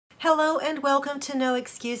Hello and welcome to No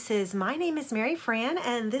Excuses. My name is Mary Fran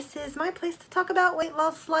and this is my place to talk about weight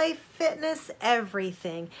loss, life, fitness,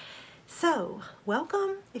 everything. So,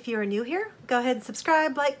 welcome. If you are new here, go ahead and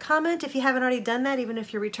subscribe, like, comment. If you haven't already done that, even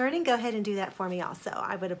if you're returning, go ahead and do that for me also.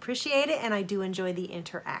 I would appreciate it and I do enjoy the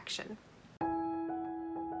interaction.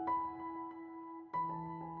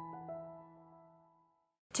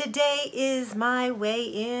 Today is my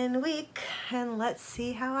weigh-in week and let's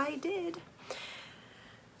see how I did.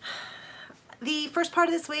 The first part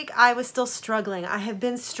of this week, I was still struggling. I have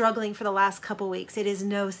been struggling for the last couple weeks. It is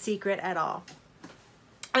no secret at all.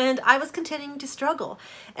 And I was continuing to struggle.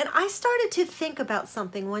 And I started to think about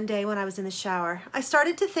something one day when I was in the shower. I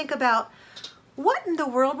started to think about what in the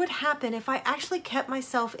world would happen if I actually kept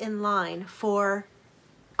myself in line for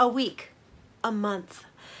a week, a month.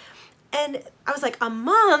 And I was like, a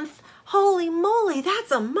month? Holy moly,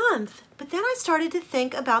 that's a month. But then I started to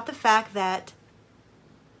think about the fact that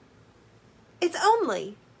it's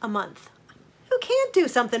only a month. Who can't do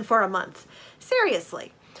something for a month?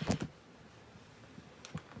 Seriously.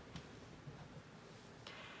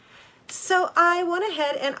 So I went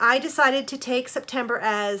ahead and I decided to take September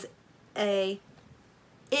as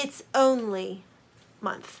it's only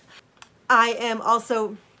month. I am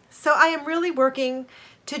really working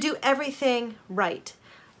to do everything right.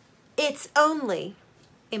 It's only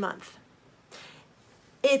a month.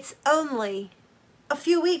 It's only a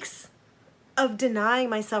few weeks of denying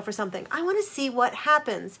myself for something. I want to see what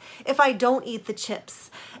happens if I don't eat the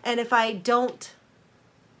chips and if I don't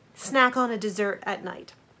snack on a dessert at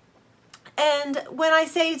night. And when I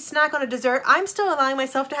say snack on a dessert, I'm still allowing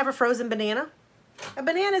myself to have a frozen banana. A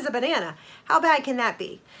banana is a banana. How bad can that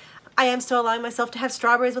be? I am still allowing myself to have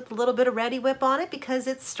strawberries with a little bit of Reddi-wip on it because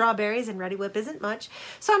it's strawberries and Reddi-wip isn't much.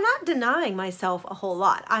 So I'm not denying myself a whole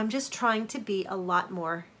lot. I'm just trying to be a lot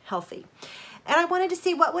more healthy. And I wanted to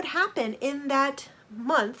see what would happen in that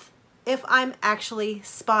month if I'm actually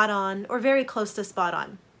spot on or very close to spot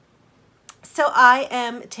on. So I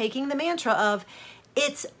am taking the mantra of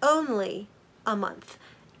it's only a month.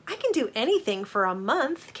 I can do anything for a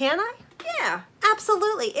month, can I? Yeah,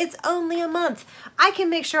 absolutely. It's only a month. I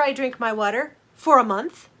can make sure I drink my water for a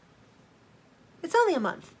month. It's only a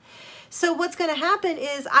month. So what's going to happen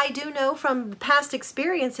is I do know from past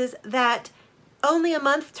experiences that only a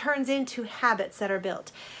month turns into habits that are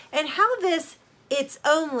built. And how this it's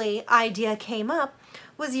only idea came up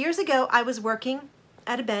was years ago. I was working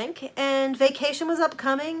at a bank and vacation was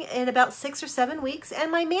upcoming in about 6 or 7 weeks,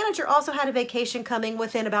 and my manager also had a vacation coming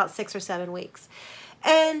within about 6 or 7 weeks.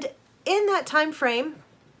 And in that time frame,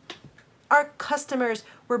 our customers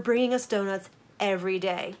were bringing us donuts every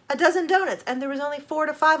day, a dozen donuts, and there was only 4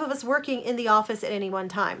 to 5 of us working in the office at any one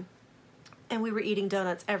time. And we were eating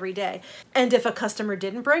donuts every day. And if a customer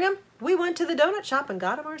didn't bring them, we went to the donut shop and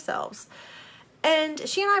got them ourselves. And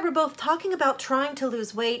she and I were both talking about trying to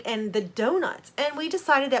lose weight and the donuts. And we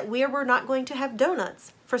decided that we were not going to have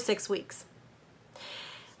donuts for 6 weeks.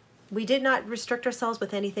 We did not restrict ourselves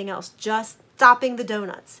with anything else, just stopping the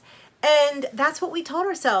donuts. And that's what we told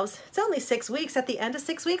ourselves. It's only 6 weeks. At the end of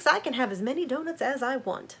 6 weeks, I can have as many donuts as I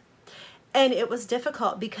want. And it was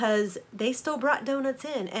difficult because they still brought donuts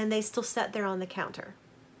in and they still sat there on the counter.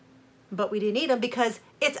 But we didn't eat them because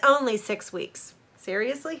it's only 6 weeks.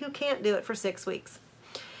 Seriously, who can't do it for 6 weeks?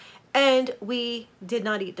 And we did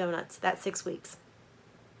not eat donuts that 6 weeks.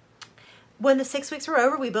 When the 6 weeks were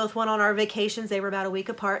over, we both went on our vacations. They were about a week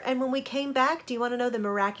apart. And when we came back, do you want to know the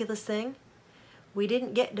miraculous thing? We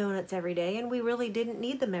didn't get donuts every day and we really didn't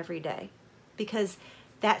need them every day because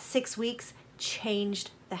that 6 weeks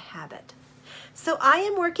changed the habit. So I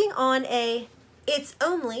am working on it's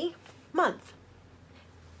only month.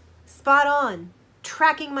 Spot on,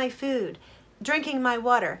 tracking my food, drinking my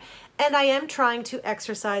water, and I am trying to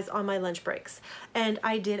exercise on my lunch breaks. And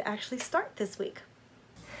I did actually start this week.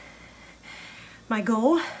 My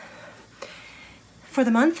goal for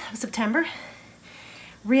the month of September,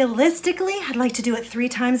 realistically, I'd like to do it 3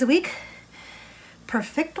 times a week,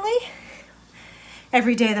 perfectly,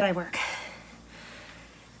 every day that I work.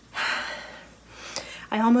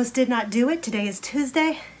 I almost did not do it. Today is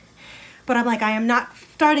Tuesday, but I'm like, I am not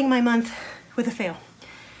starting my month with a fail.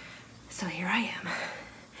 So here I am,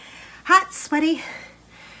 hot, sweaty,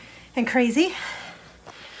 and crazy.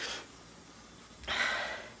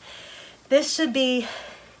 This should be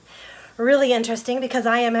really interesting because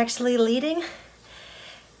I am actually leading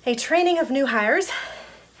a training of new hires,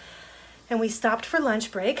 and we stopped for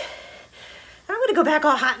lunch break. I'm gonna go back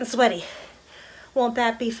all hot and sweaty. Won't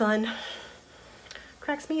that be fun?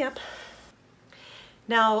 Cracks me up.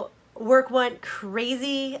 Now, Work went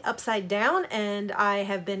crazy upside down, and I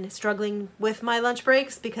have been struggling with my lunch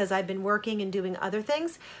breaks because I've been working and doing other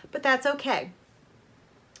things, but that's okay.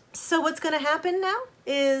 So what's going to happen now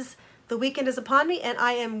is the weekend is upon me, and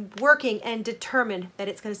I am working and determined that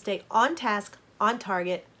it's going to stay on task, on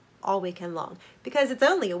target all weekend long, because it's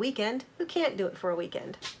only a weekend. Who can't do it for a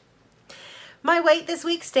weekend? My weight this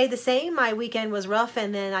week stayed the same. My weekend was rough,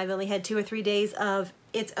 and then I've only had 2 or 3 days of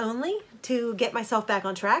it's only to get myself back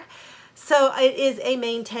on track. So it is a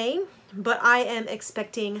maintain, but I am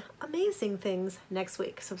expecting amazing things next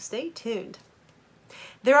week. So stay tuned.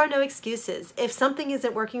 There are no excuses. If something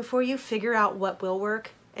isn't working for you, figure out what will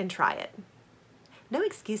work and try it. No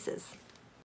excuses.